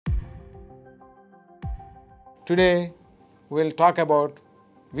Today we will talk about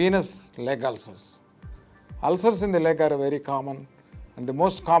venous leg ulcers. Ulcers in the leg are very common, and the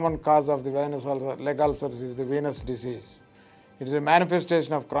most common cause of the venous leg ulcers is the venous disease. It is a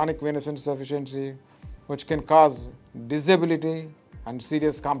manifestation of chronic venous insufficiency which can cause disability and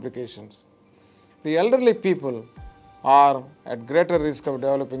serious complications. The elderly people are at greater risk of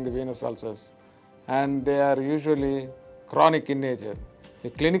developing the venous ulcers, and they are usually chronic in nature. The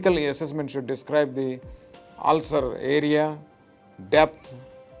clinical assessment should describe the ulcer area, depth,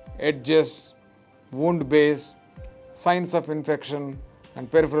 edges, wound base, signs of infection,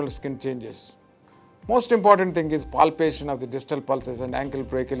 and peripheral skin changes. Most important thing is palpation of the distal pulses and ankle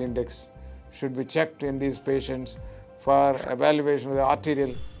brachial index should be checked in these patients for evaluation of the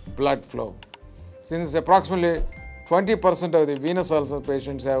arterial blood flow. Since approximately 20% of the venous ulcer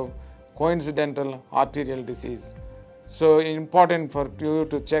patients have coincidental arterial disease, so important for you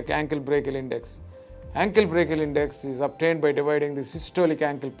to check ankle brachial index. Ankle brachial index is obtained by dividing the systolic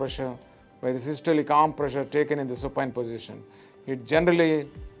ankle pressure by the systolic arm pressure taken in the supine position. It generally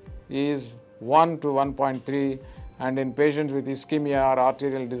is 1 to 1.3, and in patients with ischemia or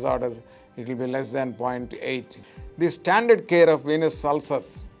arterial disorders, it will be less than 0.8. The standard care of venous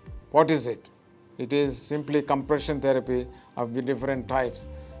ulcers, what is it? It is simply compression therapy of the different types.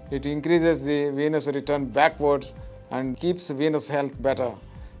 It increases the venous return backwards and keeps venous health better.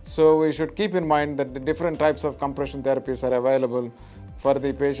 So we should keep in mind that the different types of compression therapies are available for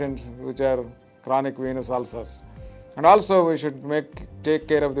the patients which are chronic venous ulcers. And also we should take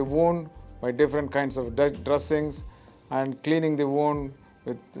care of the wound by different kinds of dressings and cleaning the wound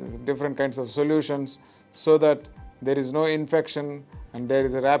with different kinds of solutions so that there is no infection and there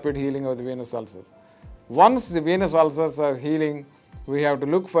is a rapid healing of the venous ulcers. Once the venous ulcers are healing, we have to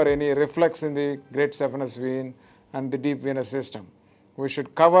look for any reflux in the great saphenous vein and the deep venous system. We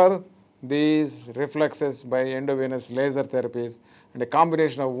should cover these reflexes by endovenous laser therapies, and a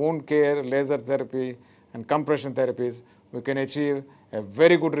combination of wound care, laser therapy, and compression therapies, we can achieve a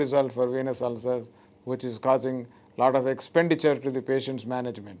very good result for venous ulcers, which is causing a lot of expenditure to the patient's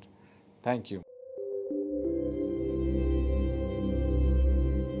management. Thank you.